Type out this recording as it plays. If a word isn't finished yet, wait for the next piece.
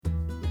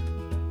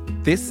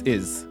This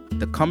is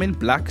the Coming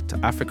Black to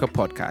Africa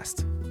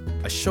podcast,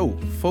 a show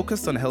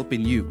focused on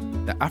helping you,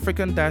 the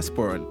African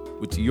diasporan,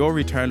 with your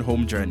return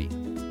home journey.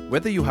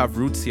 Whether you have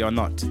roots here or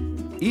not,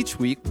 each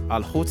week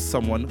I'll host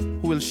someone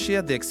who will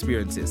share their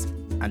experiences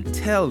and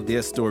tell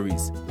their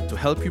stories to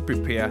help you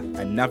prepare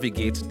and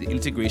navigate the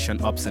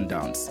integration ups and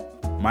downs.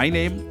 My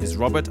name is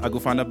Robert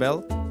Agufana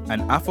Bell,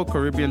 an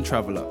Afro-Caribbean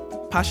traveler,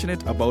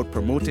 passionate about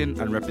promoting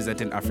and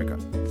representing Africa.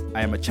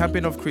 I am a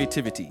champion of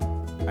creativity,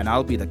 and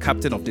I'll be the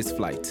captain of this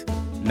flight.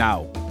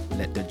 Now,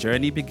 let the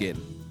journey begin.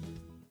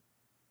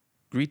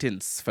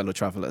 Greetings, fellow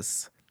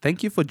travelers.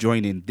 Thank you for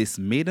joining this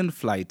maiden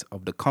flight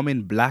of the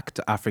Coming Black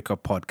to Africa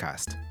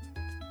podcast.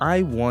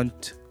 I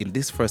want, in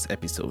this first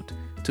episode,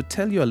 to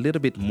tell you a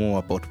little bit more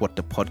about what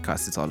the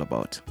podcast is all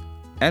about.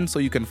 And so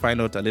you can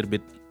find out a little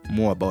bit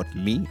more about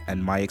me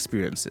and my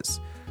experiences.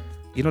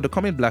 You know, the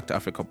Coming Black to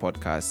Africa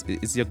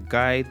podcast is your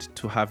guide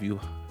to have you,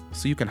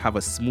 so you can have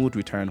a smooth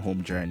return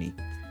home journey.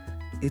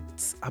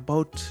 It's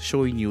about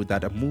showing you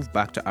that a move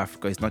back to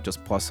Africa is not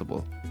just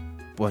possible,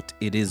 but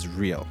it is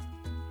real.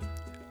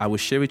 I will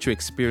share with you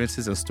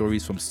experiences and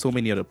stories from so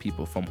many other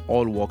people from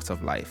all walks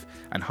of life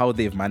and how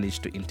they've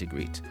managed to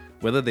integrate.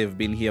 Whether they've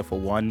been here for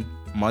 1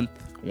 month,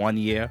 1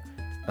 year,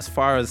 as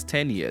far as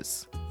 10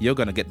 years, you're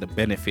going to get the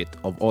benefit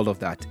of all of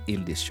that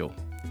in this show.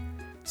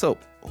 So,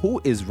 who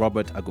is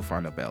Robert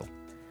Agufana Bell?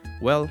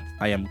 Well,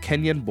 I am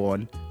Kenyan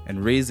born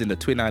and raised in the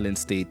Twin Island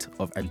state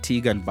of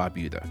Antigua and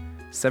Barbuda,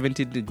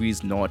 70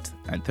 degrees north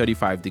and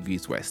 35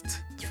 degrees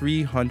west,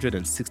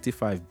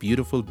 365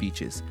 beautiful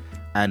beaches,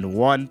 and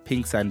 1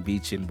 pink sand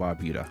beach in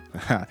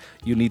Barbuda.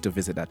 You need to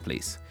visit that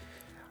place.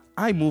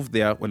 I moved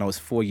there when I was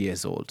 4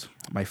 years old.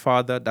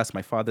 That's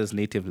my father's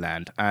native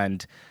land,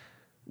 and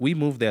we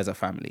moved there as a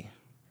family.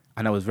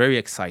 And I was very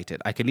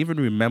excited. I can even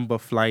remember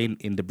flying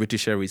in the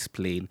British Airways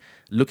plane,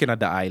 looking at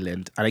the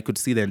island, and I could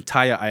see the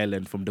entire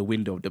island from the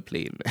window of the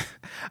plane.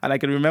 And I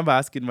can remember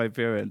asking my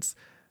parents,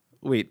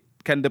 wait,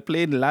 can the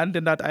plane land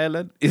in that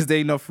island? Is there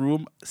enough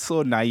room?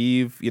 So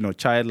naive,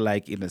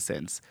 childlike in a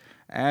sense.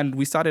 And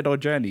we started our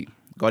journey,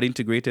 got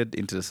integrated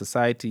into the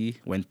society,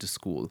 went to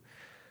school.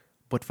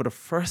 But for the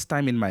first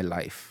time in my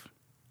life,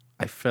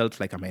 I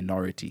felt like a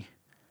minority.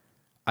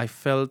 I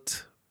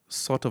felt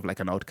sort of like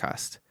an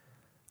outcast.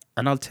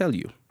 And I'll tell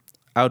you,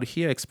 I would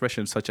hear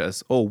expressions such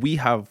as, oh, we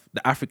have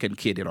the African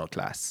kid in our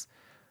class.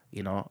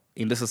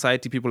 In the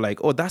society, people are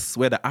like, oh, that's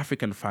where the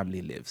African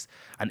family lives.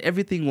 And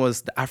everything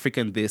was the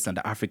African this and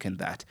the African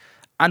that.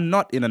 And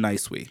not in a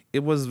nice way.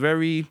 It was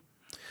very,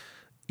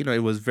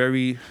 it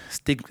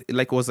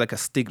was like a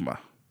stigma.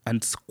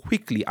 And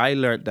quickly I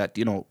learned that,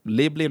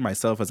 labeling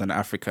myself as an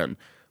African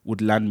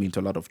would land me into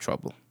a lot of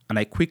trouble. And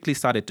I quickly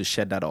started to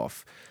shed that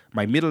off.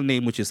 My middle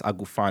name, which is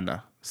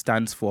Agufana,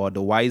 stands for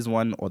the wise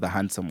one or the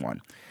handsome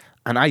one.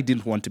 And I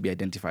didn't want to be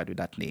identified with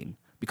that name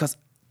because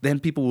then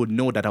people would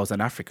know that I was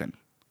an African.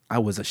 I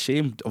was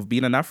ashamed of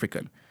being an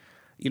African.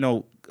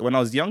 When I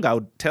was young, I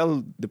would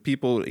tell the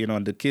people,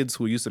 and the kids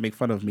who used to make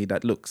fun of me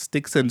that, look,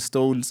 sticks and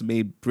stones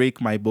may break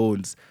my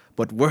bones,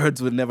 but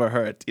words will never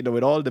hurt,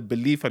 with all the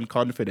belief and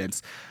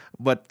confidence.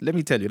 But let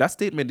me tell you, that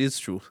statement is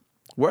true.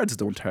 Words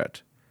don't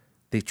hurt.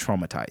 They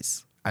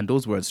traumatize. And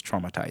those words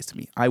traumatized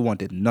me. I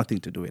wanted nothing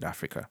to do with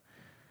Africa.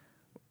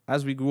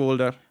 As we grew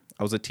older,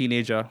 I was a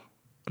teenager.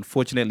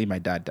 Unfortunately, my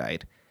dad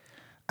died.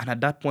 And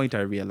at that point,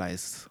 I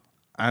realized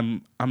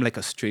I'm like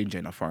a stranger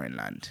in a foreign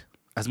land.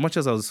 As much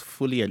as I was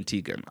fully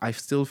Antiguan, I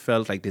still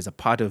felt like there's a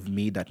part of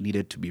me that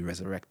needed to be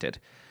resurrected.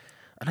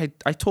 And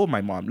I told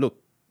my mom,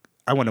 look,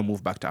 I want to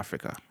move back to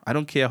Africa. I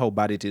don't care how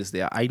bad it is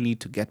there. I need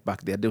to get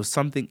back there. There was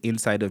something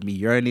inside of me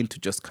yearning to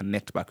just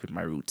connect back with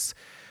my roots.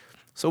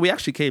 So we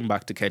actually came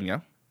back to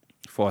Kenya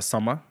for a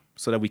summer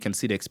so that we can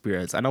see the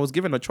experience. And I was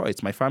given a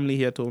choice. My family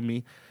here told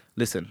me,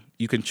 listen,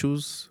 you can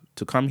choose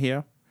to come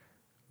here,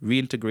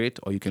 reintegrate,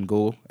 or you can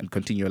go and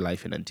continue your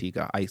life in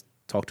Antigua. I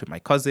talked with my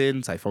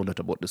cousins. I found out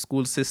about the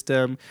school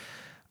system.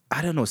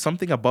 I don't know,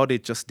 something about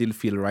it just didn't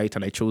feel right,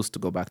 and I chose to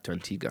go back to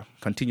Antigua,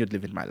 continued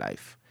living my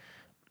life.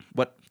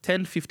 But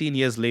 10, 15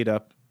 years later,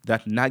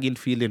 that nagging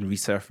feeling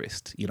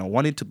resurfaced,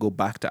 wanting to go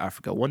back to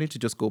Africa, wanting to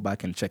just go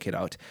back and check it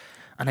out.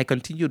 And I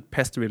continued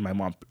pestering my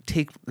mom,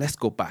 let's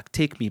go back,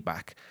 take me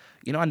back.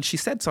 And she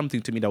said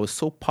something to me that was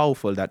so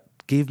powerful that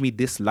gave me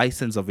this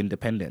license of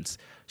independence.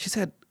 She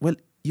said, well,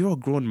 you're a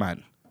grown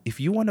man. If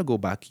you want to go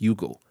back, you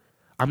go.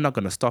 I'm not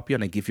going to stop you,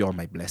 and I give you all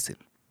my blessing.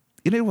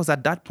 It was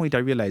at that point I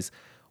realized,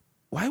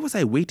 why was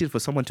I waiting for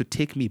someone to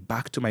take me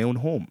back to my own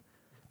home?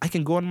 I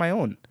can go on my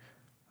own.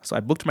 So I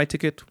booked my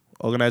ticket,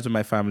 organized with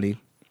my family,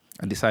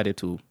 and decided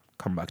to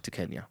come back to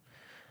Kenya.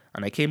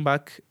 And I came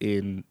back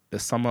in the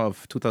summer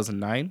of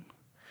 2009,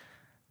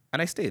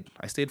 and I stayed.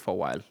 I stayed for a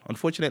while.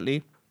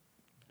 Unfortunately,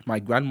 my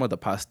grandmother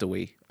passed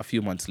away a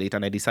few months later,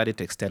 and I decided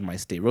to extend my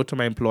stay. Wrote to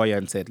my employer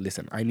and said,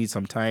 listen, I need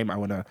some time. I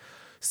want to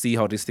see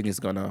how this thing is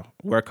going to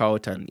work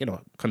out and,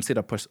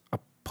 consider a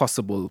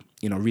possible,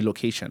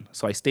 relocation.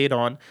 So I stayed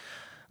on,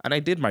 and I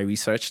did my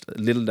research,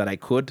 little that I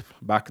could.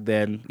 Back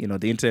then,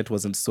 the internet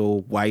wasn't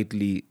so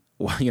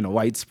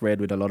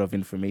widespread with a lot of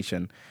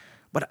information.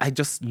 But I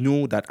just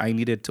knew that I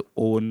needed to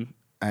own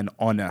and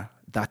honor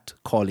that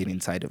calling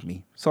inside of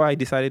me. So I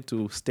decided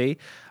to stay.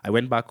 I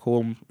went back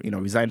home,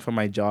 resigned from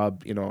my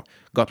job,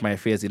 got my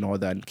affairs in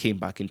order and came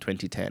back in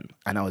 2010.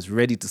 And I was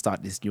ready to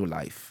start this new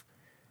life.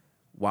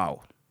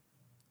 Wow.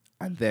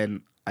 And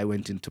then I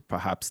went into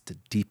perhaps the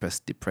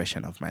deepest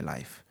depression of my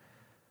life.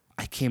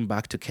 I came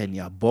back to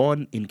Kenya,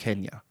 born in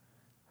Kenya,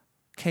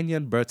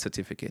 Kenyan birth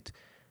certificate,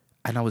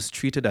 and I was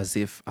treated as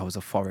if I was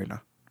a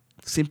foreigner,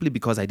 simply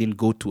because I didn't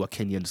go to a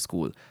Kenyan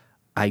school.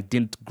 I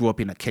didn't grow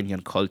up in a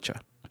Kenyan culture.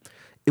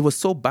 It was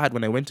so bad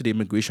when I went to the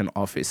immigration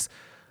office.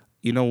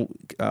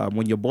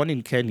 When you're born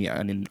in Kenya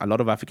and in a lot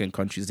of African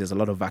countries, there's a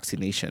lot of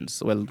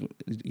vaccinations. Well,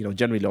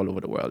 generally all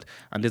over the world.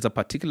 And there's a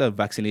particular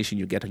vaccination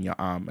you get on your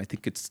arm. I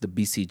think it's the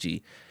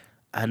BCG.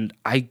 And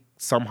I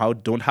somehow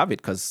don't have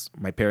it because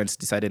my parents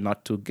decided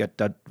not to get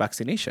that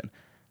vaccination.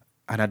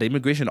 And at the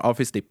immigration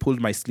office, they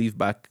pulled my sleeve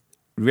back,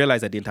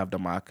 realized I didn't have the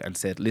mark, and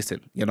said,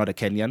 listen, you're not a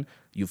Kenyan.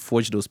 You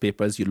forged those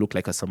papers. You look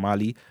like a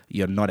Somali.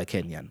 You're not a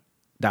Kenyan.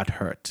 That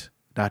hurt.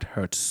 That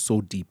hurt so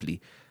deeply.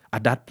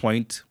 At that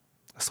point,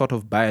 a sort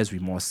of buyer's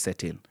remorse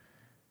set in.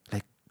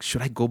 Like,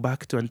 should I go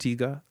back to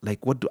Antigua? Like,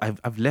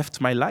 I've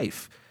left my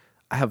life.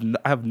 I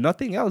have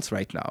nothing else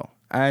right now.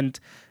 And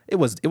it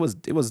was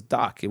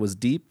dark. It was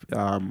deep.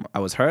 I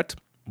was hurt.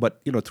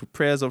 But, through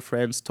prayers of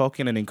friends,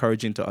 talking and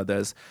encouraging to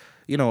others,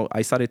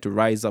 I started to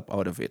rise up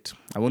out of it.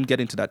 I won't get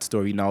into that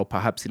story now,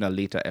 perhaps in a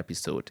later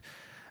episode.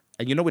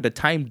 And, with the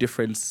time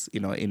difference,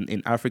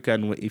 in Africa,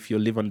 and if you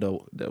live on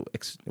the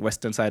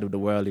western side of the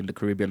world, in the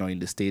Caribbean or in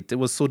the States, it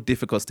was so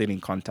difficult staying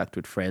in contact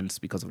with friends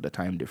because of the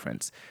time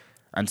difference.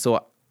 And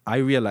so I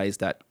realized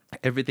that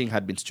everything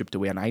had been stripped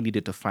away and I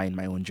needed to find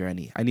my own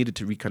journey. I needed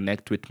to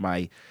reconnect with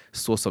my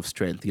source of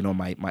strength,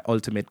 my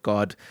ultimate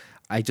God.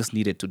 I just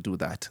needed to do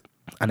that.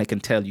 And I can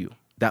tell you,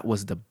 that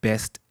was the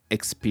best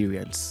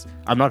experience.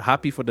 I'm not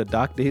happy for the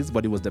dark days,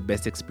 but it was the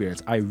best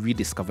experience. I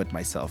rediscovered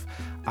myself.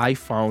 I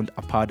found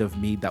a part of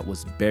me that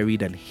was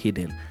buried and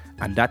hidden,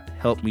 and that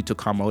helped me to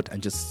come out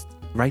and just,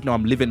 right now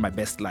I'm living my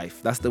best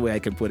life. That's the way I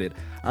can put it.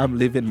 I'm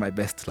living my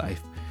best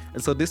life.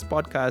 And so this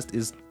podcast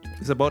is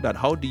about that.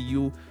 How do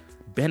you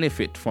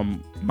benefit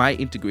from my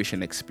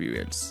integration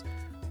experience?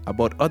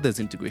 About others'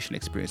 integration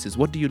experiences?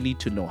 What do you need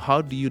to know?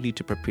 How do you need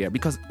to prepare?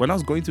 Because when I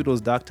was going through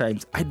those dark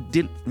times, I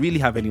didn't really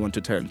have anyone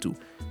to turn to.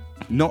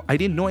 No, I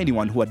didn't know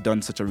anyone who had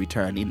done such a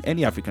return in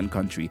any African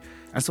country.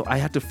 And so I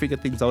had to figure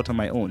things out on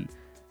my own.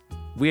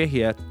 We're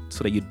here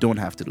so that you don't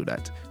have to do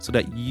that, so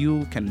that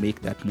you can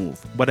make that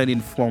move, but an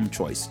informed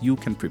choice. You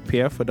can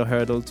prepare for the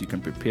hurdles, you can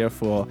prepare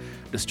for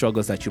the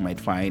struggles that you might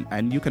find,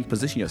 and you can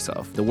position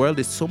yourself. The world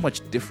is so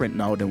much different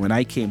now than when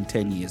I came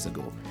 10 years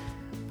ago.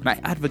 And I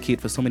advocate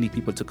for so many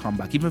people to come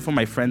back, even for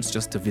my friends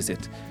just to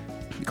visit.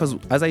 Because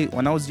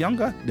when I was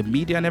younger, the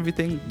media and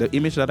everything, the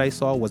image that I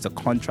saw was a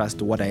contrast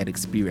to what I had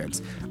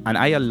experienced. And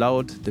I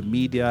allowed the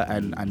media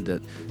and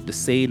the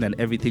saying and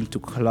everything to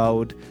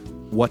cloud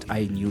what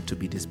I knew to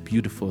be this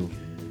beautiful,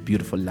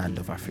 beautiful land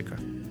of Africa.